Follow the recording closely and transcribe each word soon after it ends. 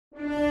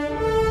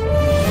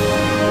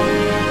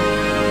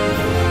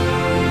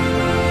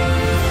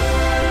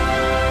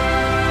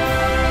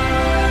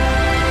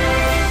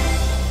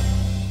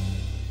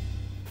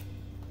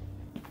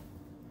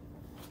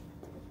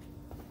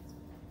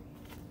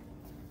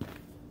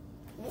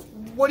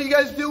What are you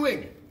guys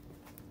doing?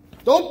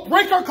 Don't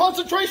break our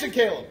concentration,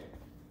 Caleb.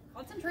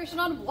 Concentration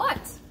on what?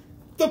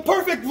 The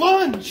perfect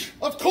lunge,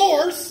 of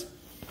course.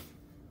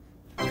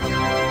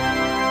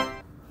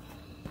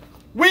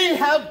 We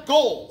have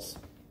goals.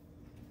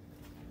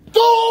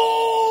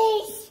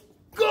 Goals!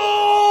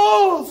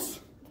 Goals!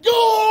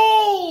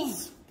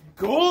 Goals!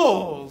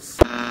 Goals.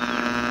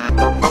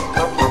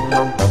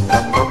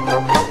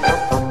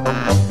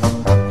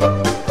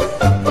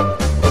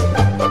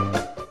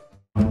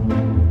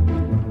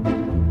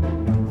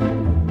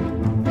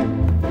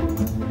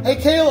 Hey,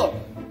 Caleb.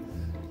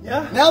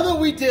 Yeah? Now that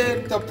we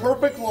did the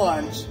perfect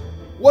lunge,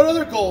 what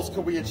other goals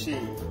could we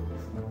achieve?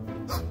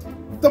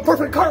 The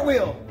perfect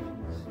cartwheel.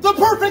 The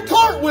perfect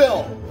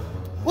cartwheel!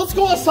 Let's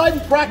go outside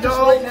and practice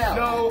right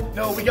now.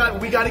 No, we got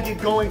to get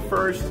going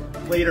first.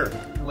 Later.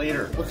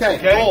 Okay,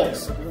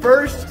 goals.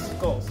 First,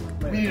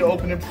 we need to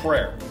open in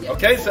prayer.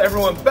 Okay, so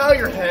everyone bow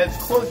your heads,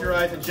 close your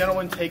eyes, and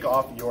gentlemen, take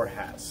off your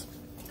hats.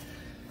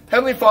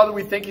 Heavenly Father,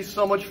 we thank you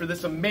so much for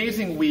this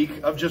amazing week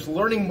of just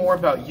learning more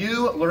about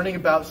you, learning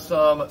about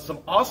some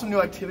awesome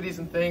new activities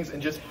and things,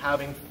 and just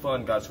having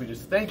fun, God. So we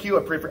just thank you.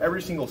 I pray for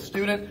every single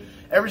student,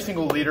 every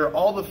single leader,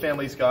 all the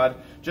families, God,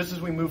 just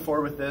as we move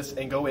forward with this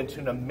and go into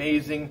an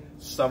amazing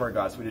summer,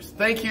 God. So we just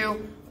thank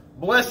you.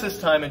 Bless this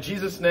time in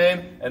Jesus'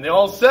 name. And they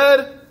all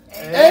said,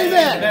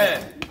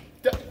 Amen.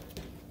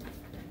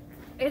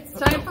 It's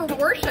time for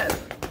worship.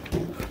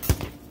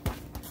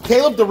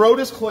 Caleb, the road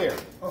is clear.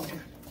 Oh,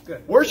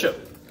 good.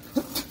 Worship.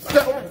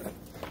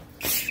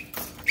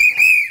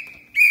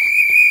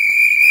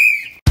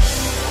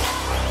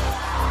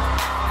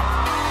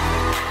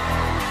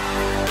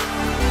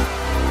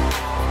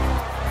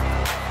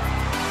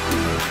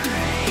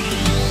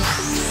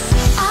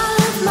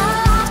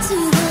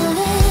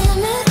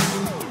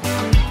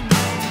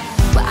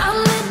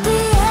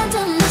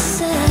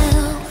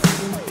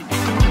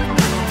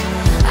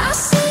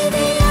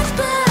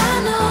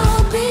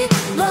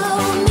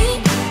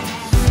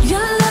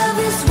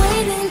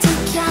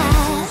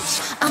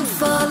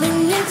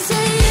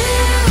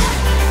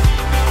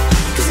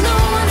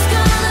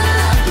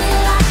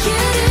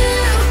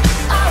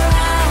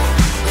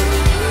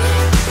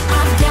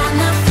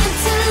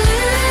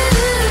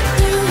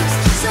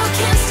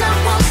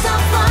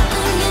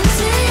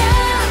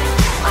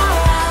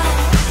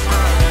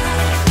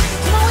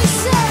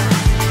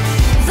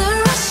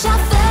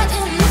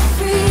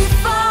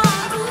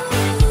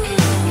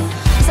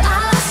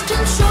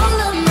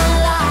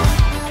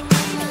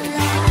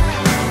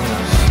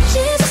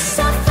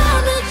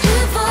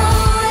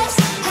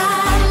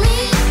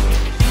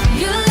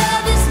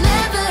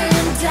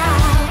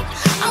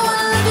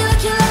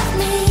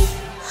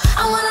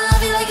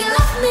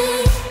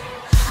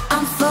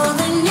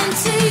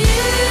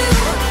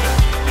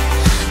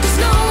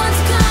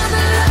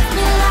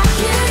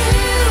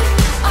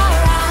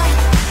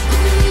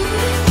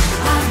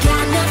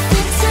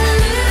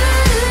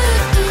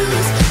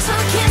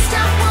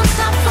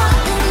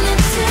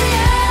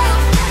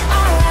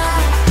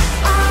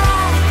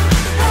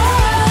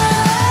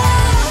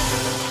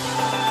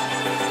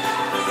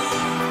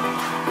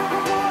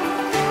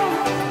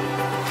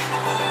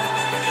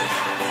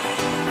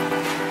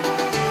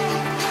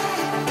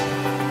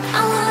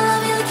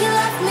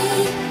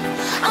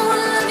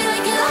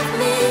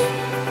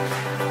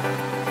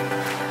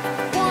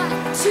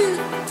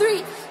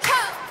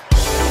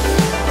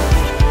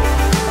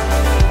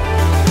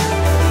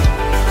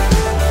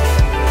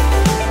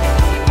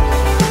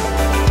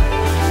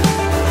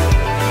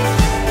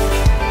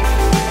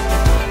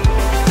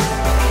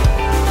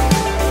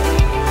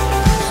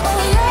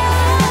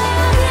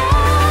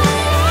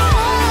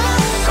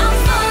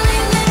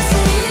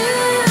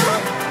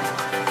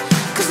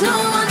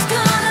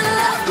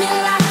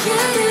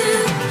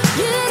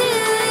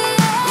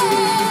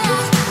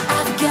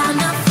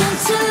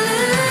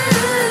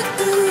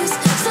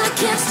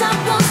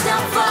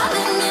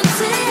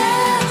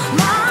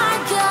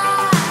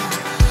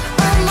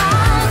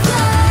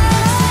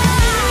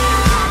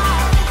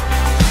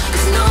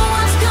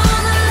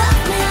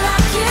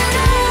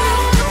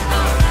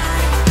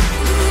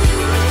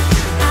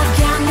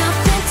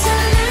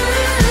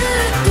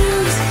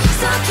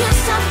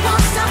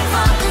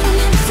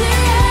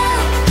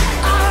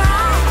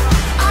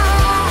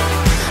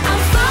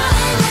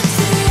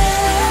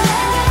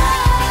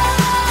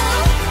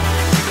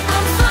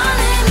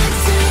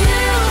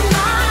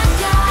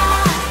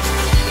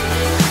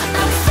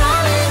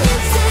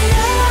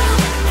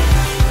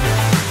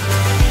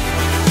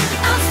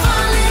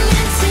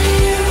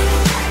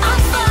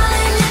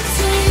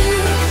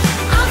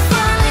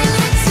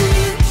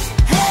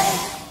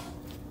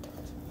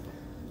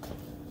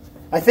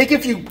 I think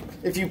if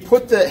you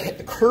put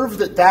the curve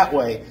that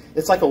way,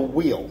 it's like a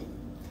wheel,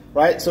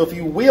 right? So if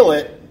you wheel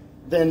it,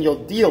 then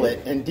you'll deal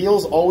it, and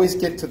deals always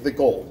get to the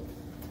goal.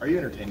 Are you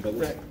entertained by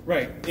this?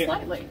 Right. Yeah.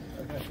 Slightly.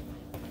 Okay.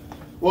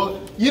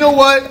 Well, you know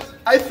what?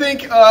 I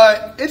think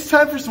it's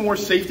time for some more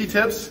safety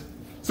tips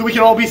so we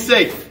can all be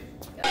safe.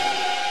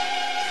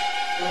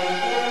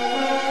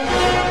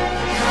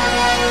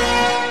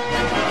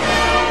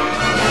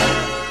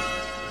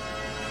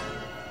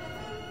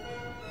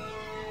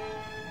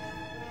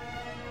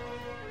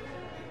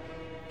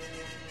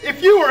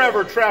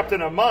 were trapped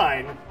in a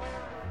mine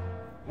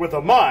with a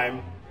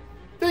mime,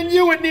 then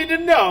you would need to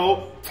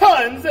know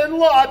tons and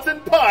lots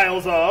and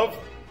piles of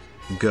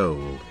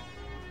gold.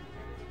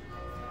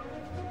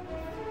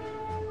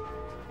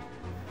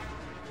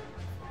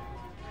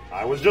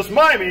 I was just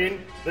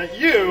miming that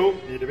you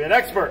need to be an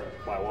expert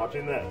by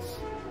watching this.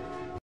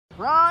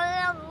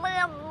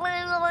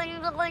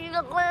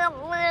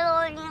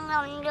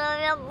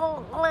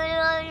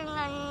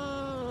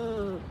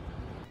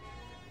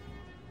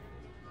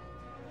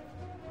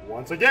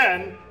 Once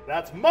again,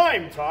 that's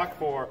mime talk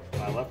for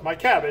I left my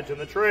cabbage in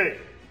the tree.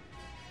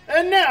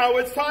 And now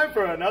it's time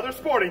for another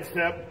sporting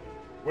tip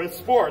with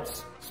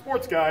Sports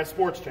Guy,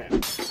 Sports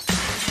Champ.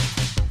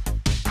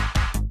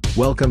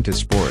 Welcome to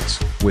Sports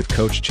with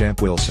Coach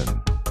Champ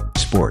Wilson.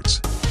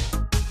 Sports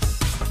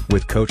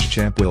with Coach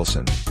Champ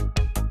Wilson.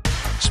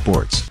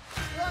 Sports.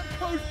 I'm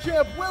Coach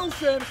Champ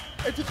Wilson,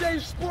 and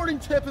today's sporting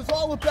tip is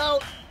all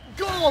about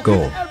goal.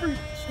 Goal. In every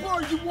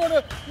sport, you want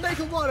to make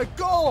a lot of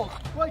goals.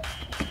 Like,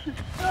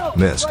 no,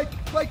 Miss.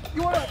 Like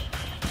you want to.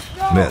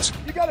 No, Miss.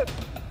 You got to.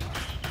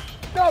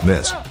 No,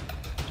 Miss. No.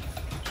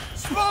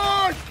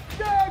 Sports.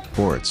 Yeah.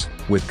 Sports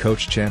with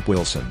Coach Champ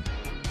Wilson.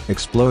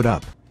 Explode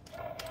up.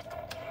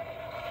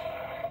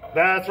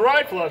 That's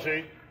right,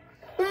 Flushy.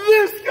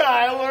 This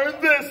guy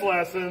learned this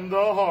lesson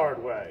the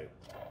hard way.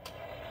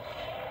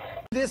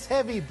 This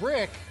heavy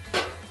brick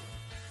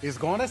is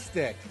gonna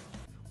stick.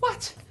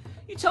 What?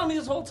 You telling me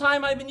this whole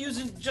time I've been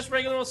using just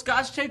regular old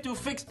Scotch tape to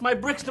affix my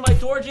bricks to my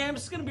door jambs?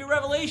 It's gonna be a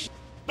revelation.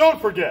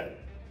 Don't forget,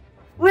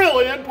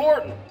 really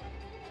important.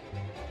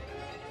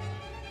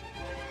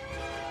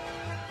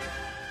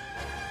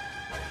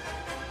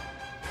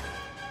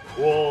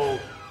 Well,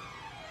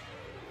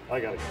 I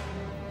gotta go.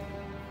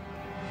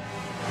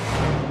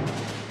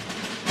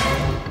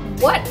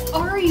 What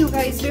are you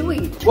guys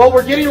doing? Well,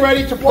 we're getting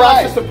ready to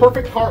practice the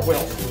perfect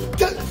cartwheel.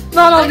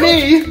 Not on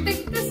me. I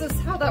think this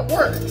is how that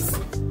works.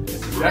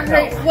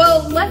 Alright,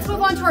 well, let's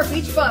move on to our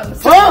beach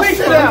bums. Huh?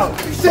 Sit down.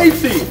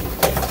 Safety.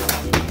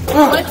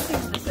 Let's see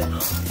what this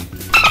is.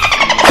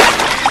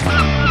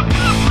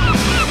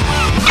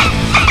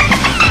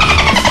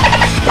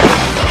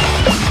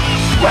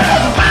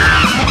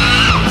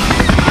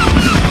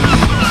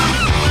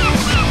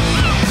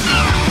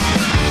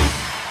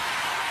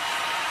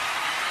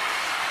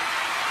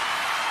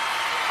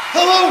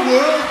 Hello,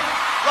 world.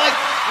 Like,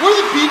 we're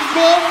the Beach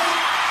Bums,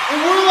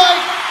 and we're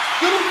like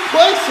gonna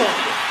play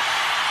something.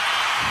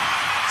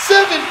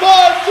 7,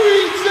 5,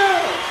 3,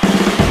 0.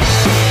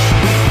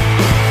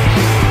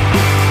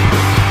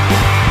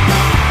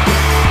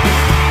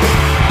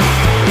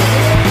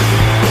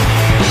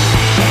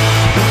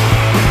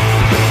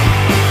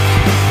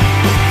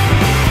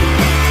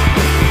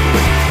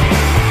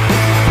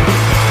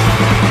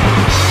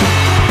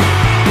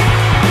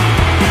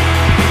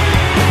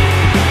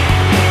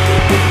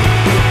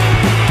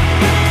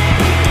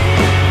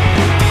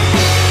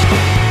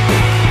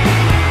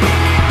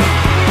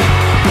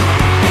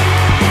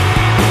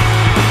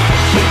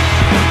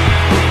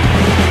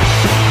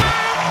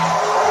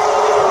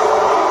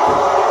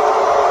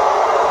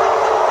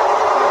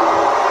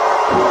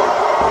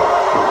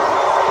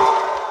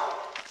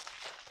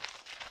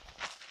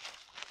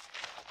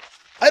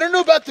 I don't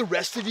know about the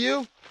rest of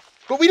you,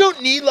 but we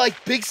don't need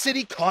like big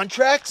city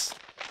contracts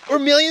or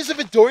millions of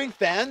adoring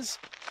fans.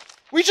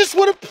 We just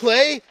want to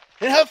play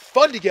and have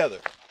fun together.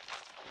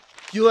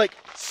 You like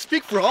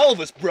speak for all of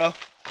us, bro.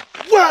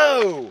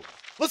 Whoa!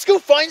 Let's go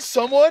find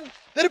someone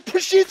that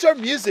appreciates our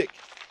music.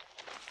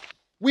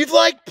 We've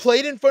like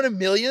played in front of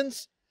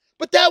millions,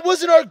 but that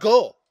wasn't our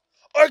goal.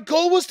 Our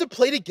goal was to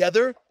play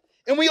together,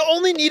 and we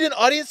only need an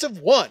audience of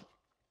one.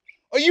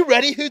 Are you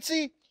ready,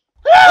 Hootsie?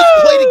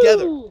 Let's play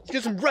together. Let's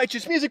get some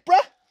righteous music, bruh.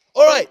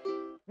 All right.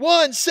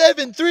 1,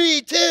 7,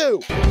 3,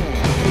 2.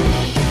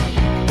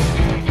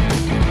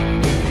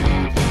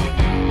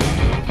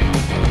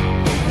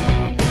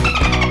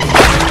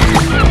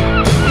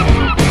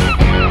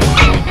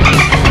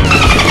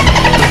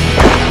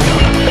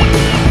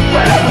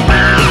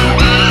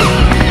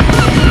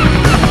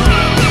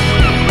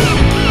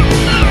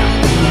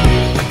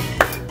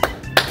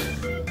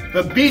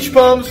 The Beach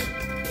Bums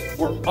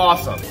were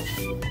awesome.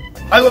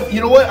 I love,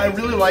 you know what? I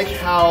really like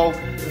how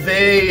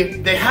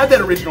they had that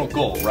original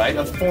goal, right,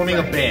 of forming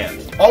a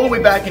band all the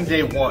way back in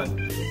day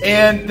one,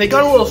 and they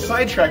got a little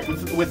sidetracked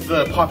with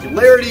the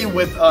popularity,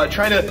 with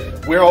trying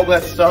to wear all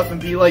that stuff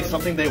and be like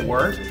something they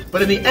weren't.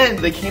 But in the end,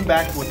 they came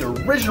back to what their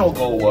original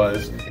goal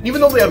was, and even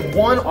though they had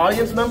one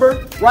audience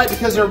member, Right,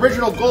 because their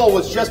original goal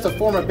was just to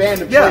form a band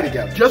and play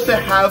together. just to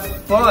have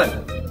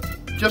fun,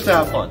 just to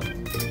have fun.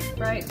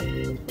 Right.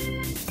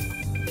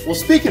 Well,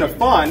 speaking of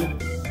fun,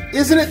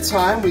 isn't it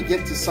time we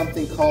get to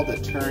something called a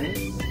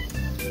tourney?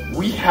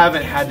 We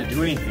haven't had to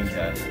do anything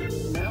yet.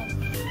 No.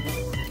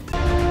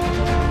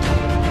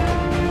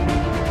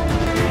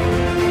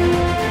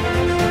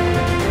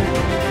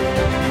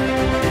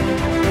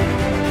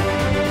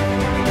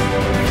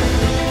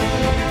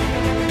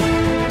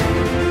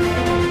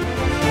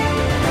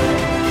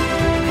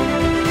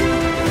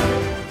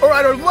 All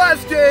right, our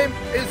last game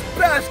is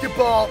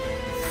basketball.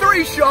 3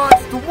 3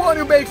 shots. The one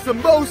who makes the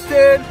most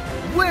in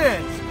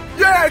wins.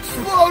 Yeah,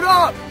 explode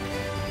up.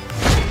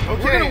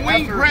 Okay, We're gonna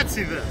Wayne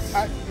Gretzky this.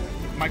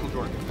 Michael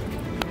Jordan.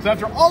 So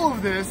after all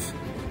of this,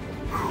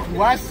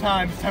 last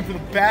time, it's time for the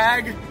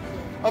bag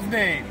of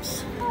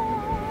names.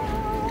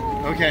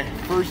 Okay,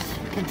 first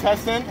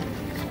contestant,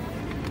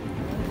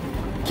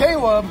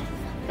 Caleb.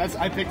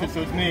 I picked it,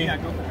 so it's me. Yeah,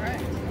 go for it.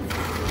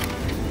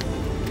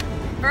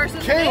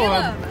 Versus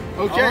Caleb.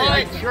 Okay, all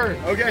right, sure.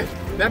 Okay,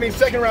 that means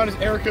second round is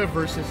Erica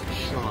versus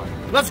Sean.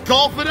 Let's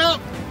golf it up.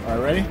 All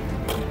right, ready?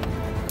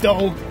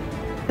 Go.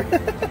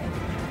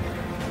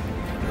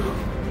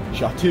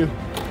 Shot 2.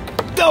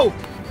 Go.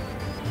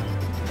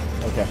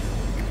 Okay.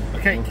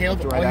 Okay,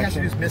 Caleb, Right all you have to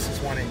action. do is miss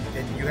this one,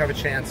 and you have a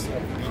chance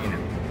of beating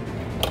him.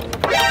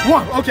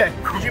 1. Okay.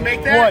 Did you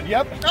make that? 1.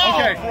 Yep. Oh,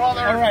 Okay.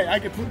 brother. All right. I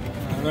could.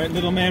 All right,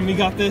 little man, we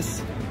got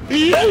this.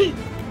 Does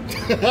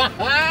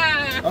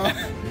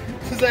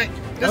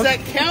that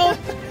count?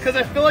 Because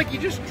I feel like you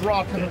just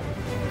dropped it.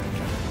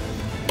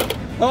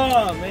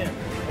 Oh, man.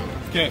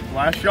 Okay.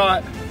 Last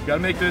shot.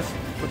 Gotta make this.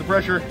 Put the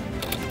pressure.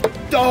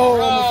 Oh,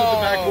 almost hit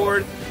the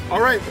backboard.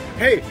 All right.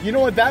 Hey, you know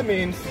what that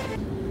means?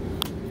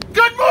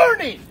 Good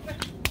morning.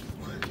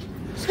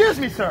 Excuse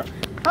me, sir.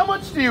 How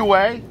much do you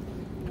weigh?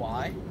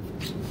 Why?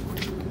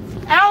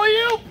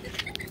 Alley-oop!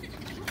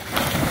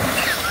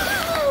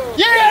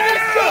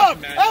 Yeah!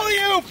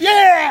 Alley-oop!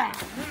 Yeah!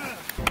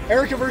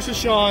 Erica versus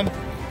Sean.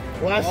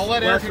 I'll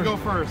let Erica go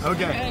first.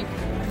 Okay.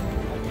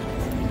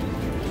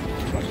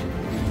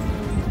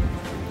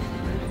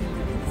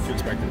 What's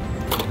expected?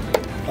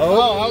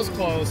 Oh, that was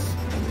close.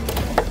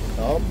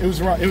 Oh, it was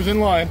right. It was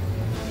in line.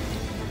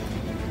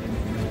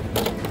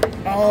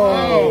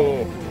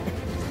 Oh.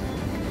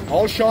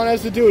 All Sean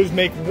has to do is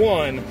make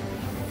 1,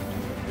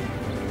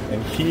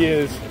 and he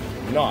is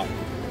not.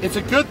 It's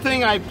a good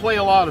thing I play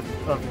a lot of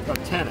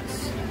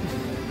tennis.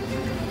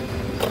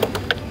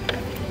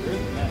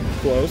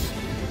 Close.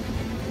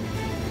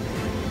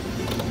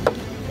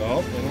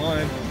 Oh, in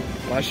line.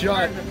 Last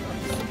shot.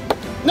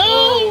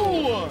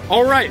 No!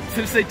 All right,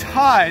 since they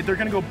tied, they're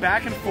gonna go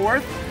back and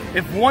forth.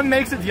 If one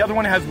makes it, the other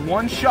one has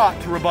 1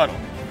 shot to rebuttal.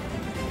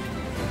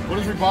 What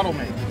does rebuttal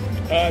mean?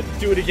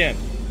 Do it again.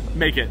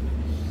 Make it.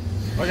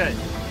 Okay.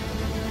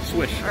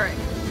 Swish. All right.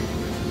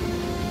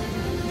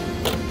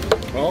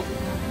 Well,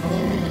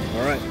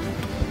 all right.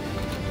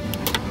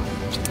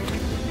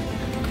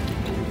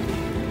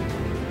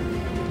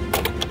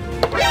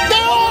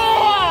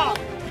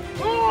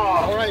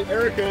 All right,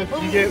 Erica,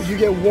 you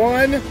get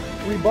 1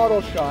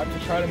 rebuttal shot to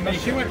try to make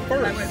it. She went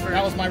first.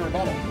 That was my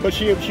rebuttal. But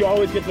she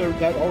always gets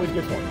that always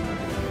gets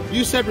 1.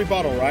 You said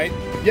rebuttal, right?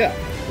 Yeah.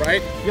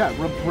 Right? Yeah,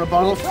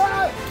 rebuttal.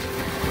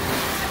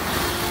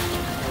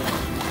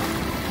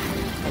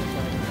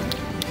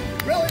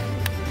 Really? All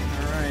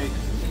right.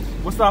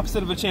 What's the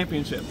opposite of a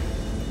championship?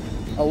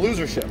 A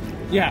losership.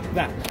 Yeah,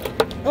 that.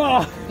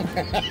 Oh!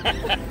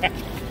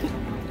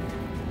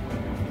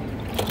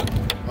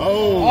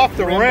 Oh, Off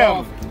the rim.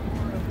 off.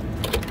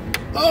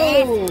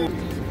 Oh!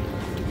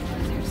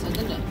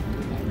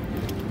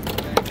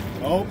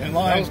 Oh, in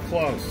line. That was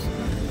close.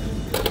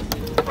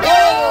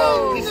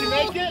 Oh! Did she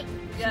make it?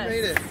 Yes. She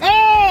made it.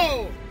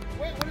 Oh!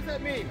 Wait, what does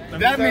that mean?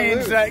 That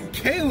means that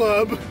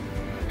Caleb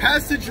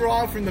has to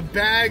draw from the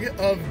bag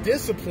of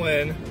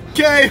discipline.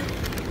 Okay,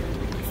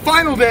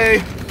 final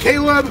day.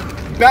 Caleb,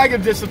 bag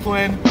of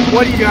discipline.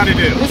 What do you got to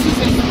do? This is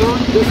his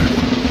third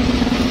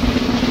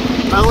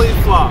discipline. Belly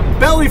flop.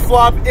 Belly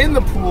flop in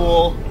the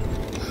pool.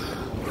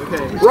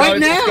 Okay. Right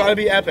now? It's gotta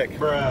be epic.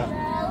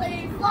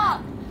 Belly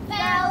flop,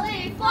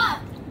 belly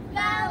flop,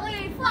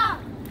 belly flop,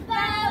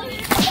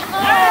 belly flop.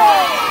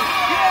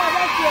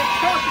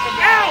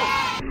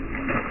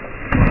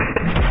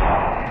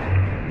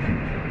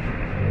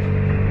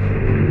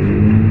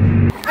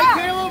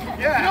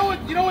 Hey, Caleb,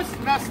 you know what's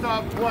messed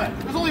up? What?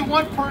 There's only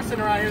one person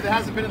around here that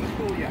hasn't been in the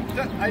pool yet.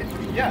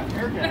 Yeah,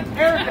 Erica.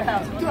 Erica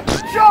has.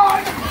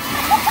 John!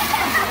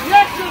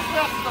 That's just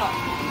messed up.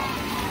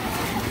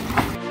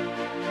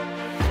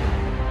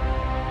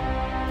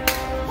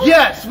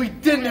 Yes, we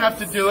didn't have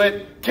to do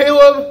it.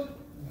 Caleb,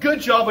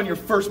 good job on your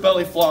first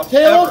belly flop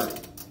Caleb, ever.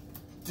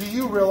 do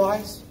you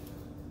realize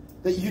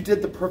that you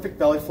did the perfect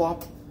belly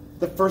flop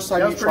the first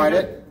time you tried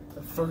it?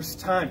 The first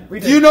time. Do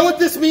you know what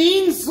this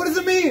means? What does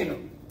it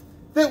mean?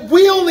 That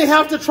we only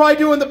have to try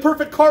doing the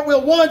perfect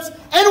cartwheel once, and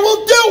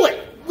we'll do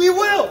it! We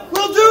will.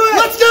 We'll do it.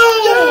 Let's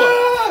go!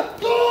 Yeah!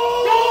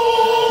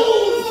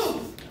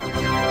 Goals!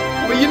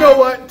 But you know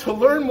what? To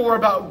learn more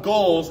about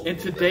goals in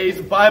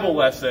today's Bible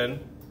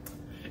lesson,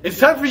 it's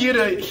time for you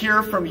to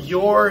hear from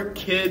your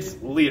kid's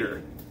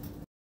leader.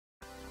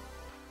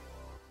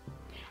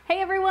 Hey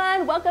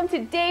everyone, welcome to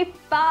day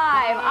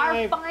 5,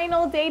 our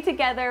final day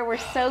together. We're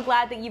so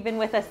glad that you've been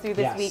with us through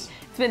this week.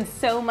 It's been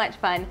so much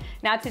fun.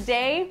 Now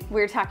today,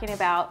 we're talking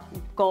about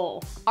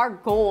goal. Our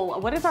goal.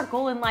 What is our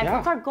goal in life? Yeah.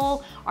 What's our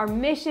goal, our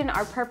mission,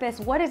 our purpose?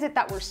 What is it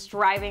that we're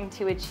striving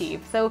to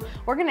achieve? So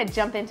we're gonna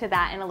jump into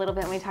that in a little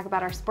bit when we talk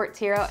about our sports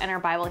hero and our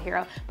Bible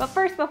hero. But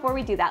first, before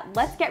we do that,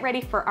 let's get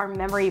ready for our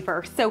memory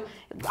verse. So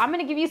I'm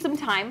gonna give you some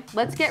time.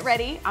 Let's get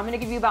ready. I'm gonna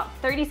give you about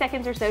 30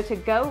 seconds or so to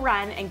go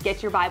run and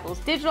get your Bibles.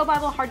 Digital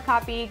Bible, hard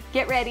copy,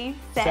 get ready,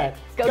 set,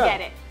 go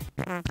get it.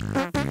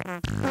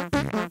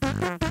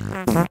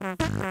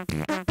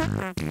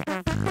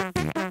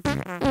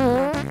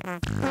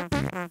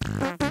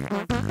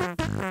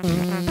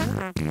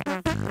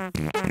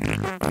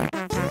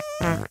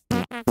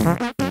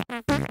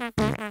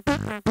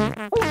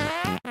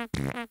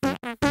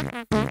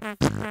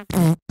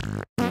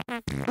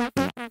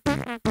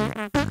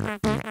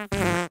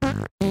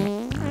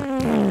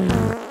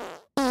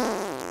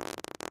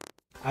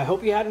 I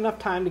hope you had enough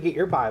time to get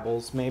your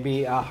Bibles,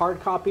 maybe a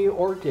hard copy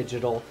or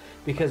digital,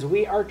 because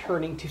we are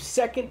turning to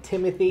 2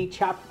 Timothy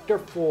chapter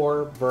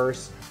 4,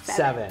 verse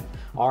 7.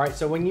 All right,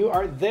 so when you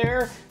are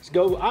there, just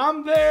go,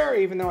 I'm there,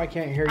 even though I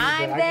can't hear you,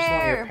 I'm but I just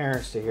want your there.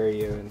 parents to hear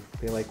you and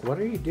be like, what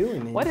are you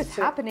doing? And What you is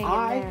say, happening in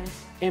I there?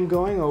 am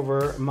going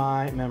over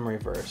my memory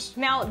verse.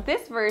 Now,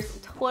 this verse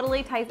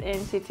totally ties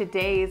into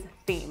today's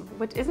theme,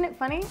 which isn't it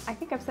funny? I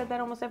think I've said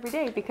that almost every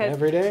day because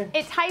Every day?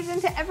 it ties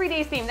into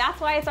everyday's theme. That's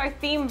why it's our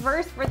theme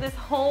verse for this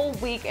whole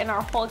week in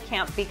our whole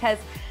camp, because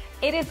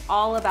it is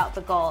all about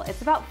the goal.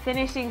 It's about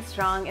finishing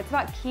strong. It's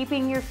about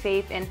keeping your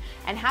faith and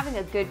having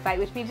a good fight,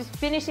 which means just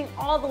finishing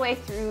all the way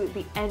through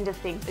the end of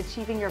things,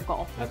 achieving your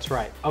goal. That's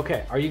right.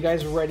 Okay, are you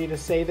guys ready to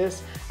say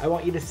this? I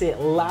want you to say it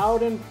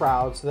loud and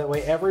proud so that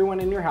way everyone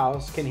in your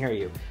house can hear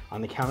you.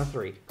 On the count of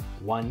 3.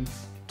 1,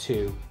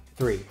 2,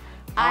 3.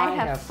 I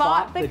have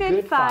fought the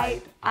good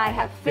fight. I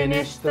have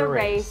finished the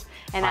race,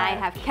 and I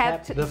have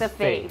kept the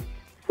faith.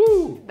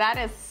 Woo! That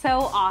is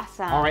so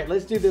awesome. All right,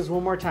 let's do this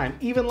one more time.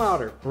 Even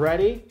louder.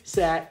 Ready,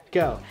 set,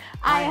 go.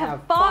 I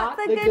have fought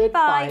the good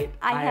fight.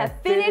 I have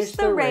finished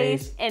the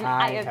race, and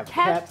I have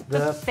kept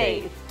the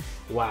faith.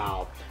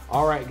 Wow.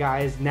 All right,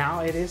 guys,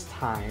 now it is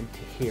time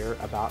to hear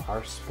about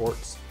our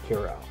sports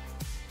hero.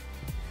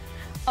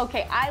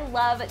 Okay, I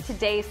love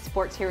today's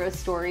sports hero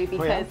story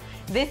because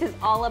this is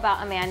all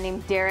about a man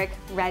named Derek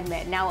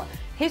Redmond. Now,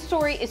 his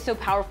story is so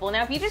powerful.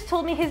 Now, if you just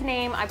told me his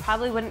name, I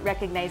probably wouldn't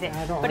recognize it.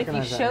 But if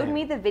you showed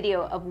me the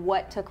video of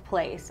what took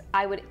place,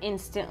 I would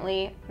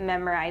instantly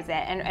memorize it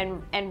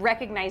and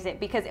recognize it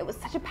because it was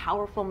such a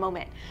powerful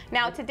moment.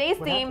 Now, today's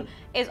theme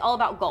is all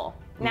about goal.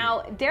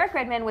 Now, Derek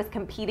Redmond was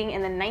competing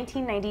in the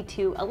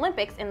 1992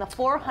 Olympics in the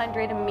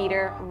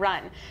 400-meter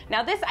run.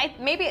 Now, this,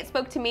 maybe it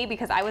spoke to me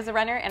because I was a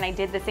runner and I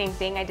did the same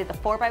thing. I did the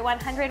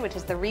 4x100, which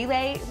is the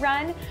relay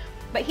run,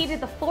 but he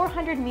did the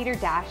 400-meter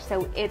dash,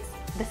 so it's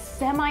the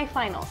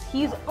semifinals.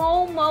 He's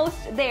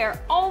almost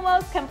there,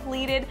 almost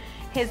completed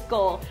his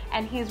goal,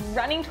 and he's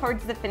running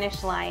towards the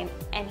finish line,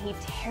 and he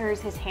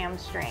tears his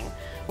hamstring,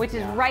 which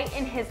is right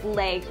in his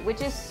leg,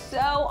 which is so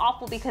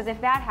awful because if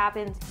that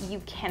happens, you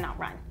cannot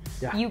run.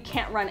 You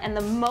can't run. And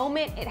the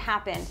moment it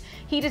happened,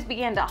 he just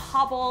began to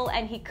hobble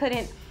and he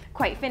couldn't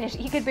quite finish.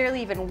 He could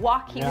barely even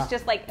walk. He was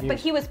just like, but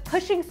he was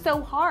pushing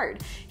so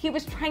hard. He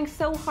was trying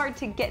so hard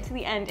to get to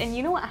the end. And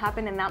you know what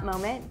happened in that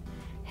moment?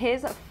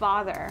 His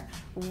father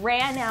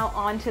ran out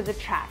onto the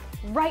track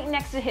right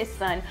next to his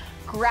son,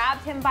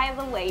 grabbed him by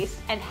the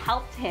waist and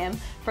helped him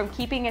from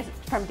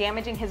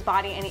damaging his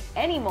body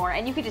anymore.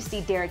 And you could just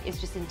see Derek is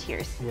just in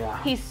tears.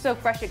 He's so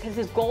frustrated because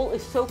his goal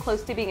is so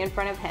close to being in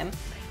front of him.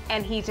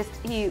 And he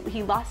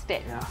lost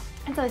it.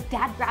 And so his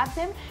dad grabs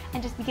him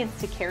and just begins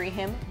to carry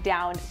him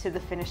down to the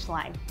finish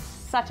line.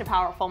 Such a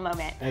powerful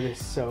moment. It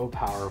is so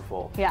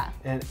powerful. Yeah.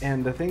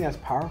 And the thing that's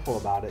powerful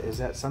about it is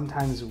that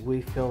sometimes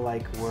we feel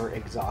like we're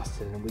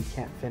exhausted and we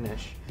can't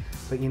finish.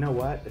 But you know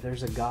what?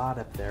 There's a God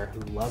up there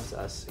who loves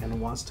us and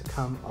wants to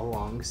come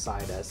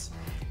alongside us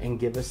and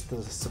give us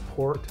the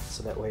support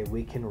so that way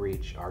we can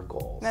reach our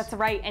goals. That's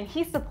right. And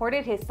he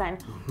supported his son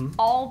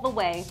all the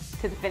way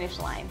to the finish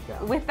line.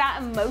 With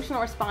that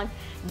emotional response,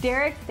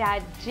 Derek's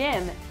dad,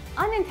 Jim,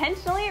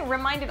 unintentionally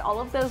reminded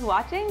all of those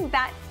watching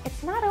that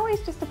it's not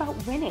always just about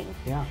winning.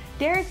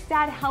 Derek's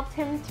dad helped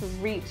him to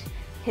reach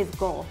his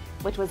goal,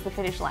 which was the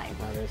finish line.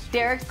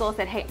 Derek's goal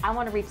said, hey, I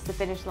want to reach the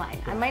finish line.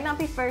 I might not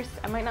be first,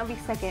 I might not be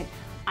second,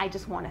 I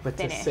just want to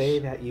finish. But to say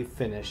that you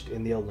finished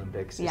in the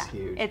Olympics is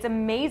huge. It's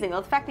amazing.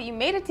 Well, the fact that you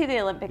made it to the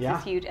Olympics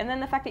is huge, and then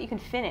the fact that you can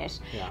finish.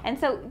 And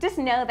so just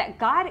know that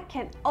God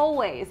can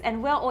always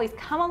and will always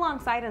come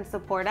alongside and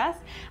support us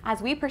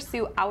as we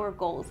pursue our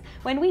goals.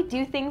 When we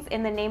do things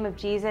in the name of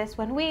Jesus,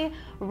 when we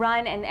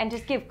run and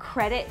just give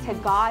credit to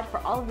God for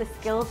all of the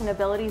skills and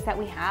abilities that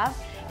we have,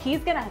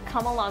 He's gonna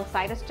come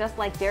alongside us just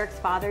like Derek's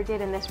father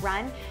did in this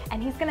run,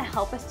 and He's gonna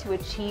help us to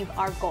achieve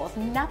our goals.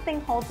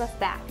 Nothing holds us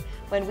back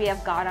when we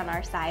have God on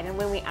our side, and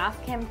when we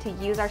ask Him to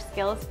use our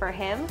skills for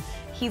Him,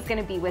 He's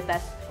gonna be with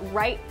us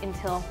right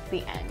until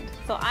the end.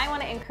 So I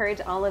wanna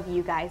encourage all of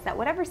you guys that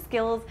whatever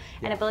skills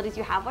and abilities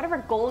you have, whatever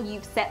goal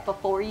you've set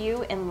before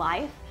you in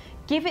life,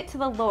 Give it to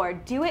the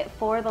Lord. Do it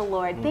for the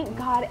Lord. Thank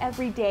God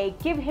every day.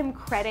 Give him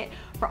credit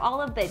for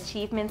all of the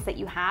achievements that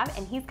you have,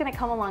 and he's going to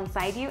come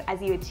alongside you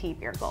as you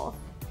achieve your goals.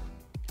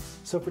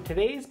 So for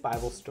today's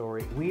Bible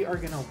story, we are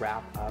going to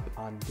wrap up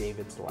on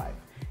David's life.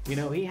 You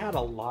know, he had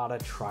a lot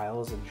of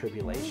trials and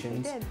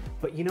tribulations,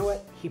 but you know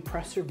what? He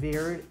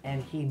persevered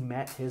and he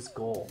met his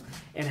goal.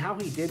 And how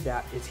he did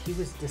that is he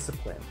was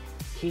disciplined.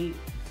 He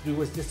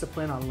was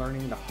disciplined on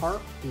learning the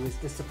harp, he was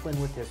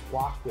disciplined with his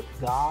walk with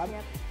God,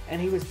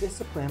 and he was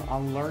disciplined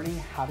on learning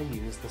how to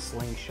use the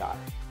slingshot.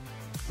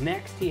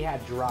 Next, he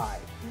had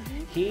drive.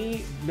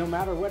 He, no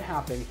matter what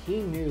happened,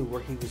 he knew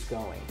where he was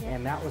going,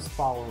 and that was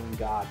following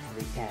God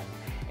to the end.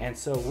 And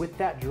so with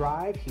that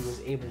drive, he was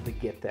able to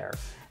get there.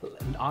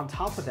 On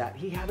top of that,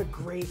 he had a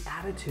great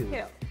attitude.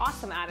 Yeah,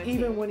 awesome attitude.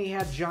 Even when he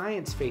had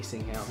giants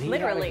facing him, he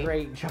had a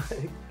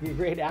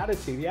great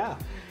attitude, yeah.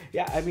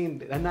 Yeah, I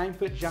mean, a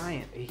 9-foot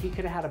giant, he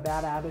could have had a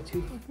bad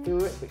attitude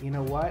through it, but you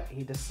know what?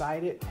 He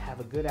decided to have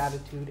a good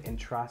attitude and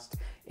trust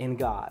in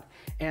God.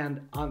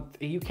 And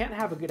you can't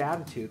have a good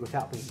attitude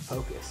without being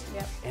focused.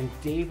 And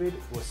David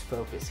was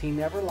focused. He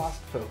never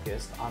lost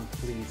focus on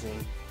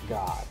pleasing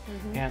God.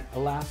 And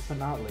last but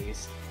not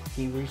least,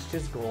 he reached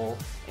his goal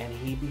and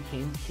he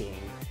became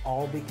king,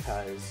 all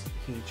because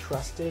he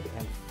trusted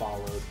and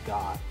followed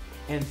God.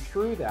 And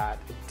through that,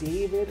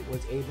 David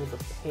was able to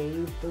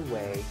pave the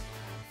way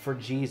for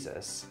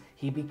Jesus.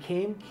 He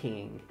became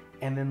king,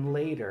 and then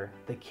later,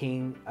 the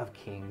King of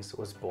Kings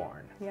was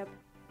born.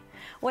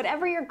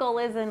 Whatever your goal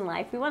is in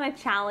life, we want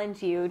to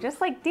challenge you,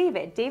 just like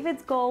David.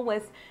 David's goal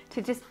was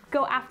to just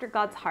go after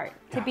God's heart,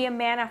 to be a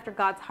man after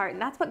God's heart.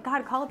 And that's what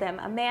God called him,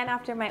 a man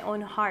after my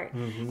own heart.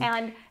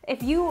 And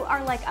if you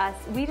are like us,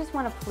 we just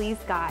want to please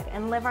God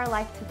and live our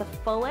life to the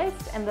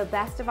fullest and the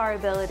best of our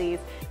abilities,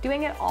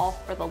 doing it all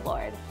for the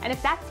Lord. And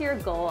if that's your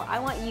goal, I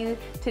want you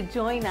to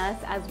join us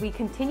as we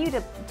continue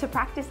to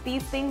practice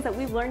these things that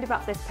we've learned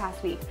about this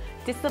past week.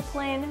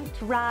 Discipline,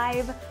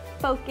 drive,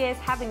 focus,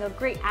 having a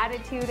great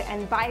attitude,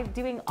 and by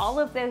doing all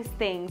of those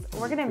things,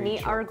 we're going to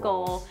meet our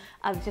goal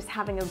of just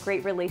having a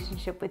great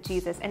relationship with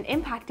Jesus and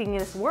impacting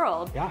this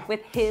world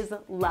with his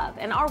love.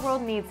 And our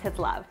world needs his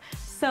love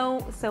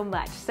so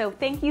much. So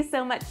thank you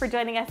so much for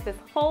joining us this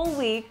whole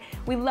week.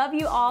 We love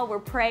you all. We're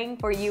praying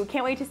for you.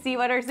 Can't wait to see you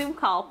at our Zoom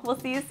call. We'll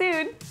see you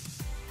soon.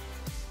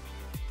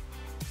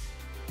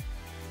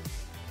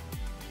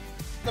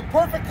 The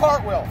perfect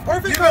cartwheel.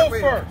 Perfect cartwheel.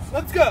 You go first.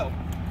 Let's go.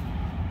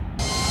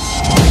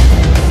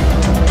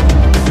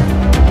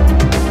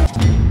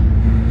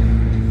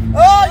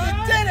 Oh,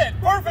 you did it!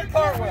 Perfect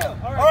cartwheel.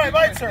 All right,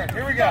 my turn.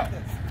 Here we go.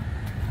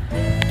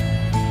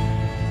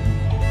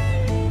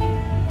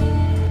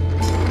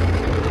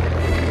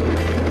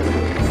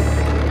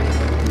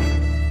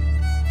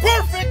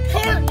 Perfect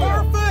cart.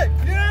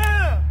 Perfect.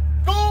 Yeah.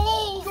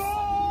 Goals.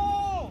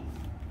 Goal.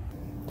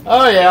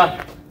 Oh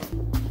yeah.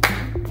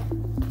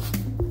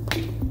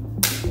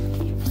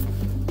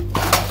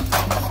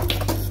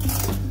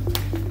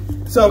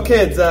 So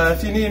kids,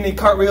 if you need any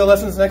cartwheel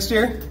lessons next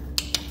year.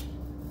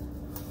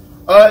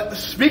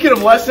 Speaking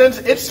of lessons,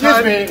 it's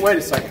time. Excuse me, wait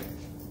a second.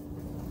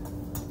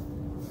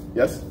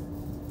 Yes?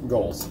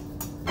 Goals.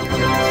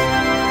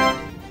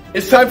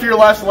 It's time for your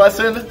last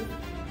lesson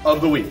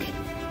of the week.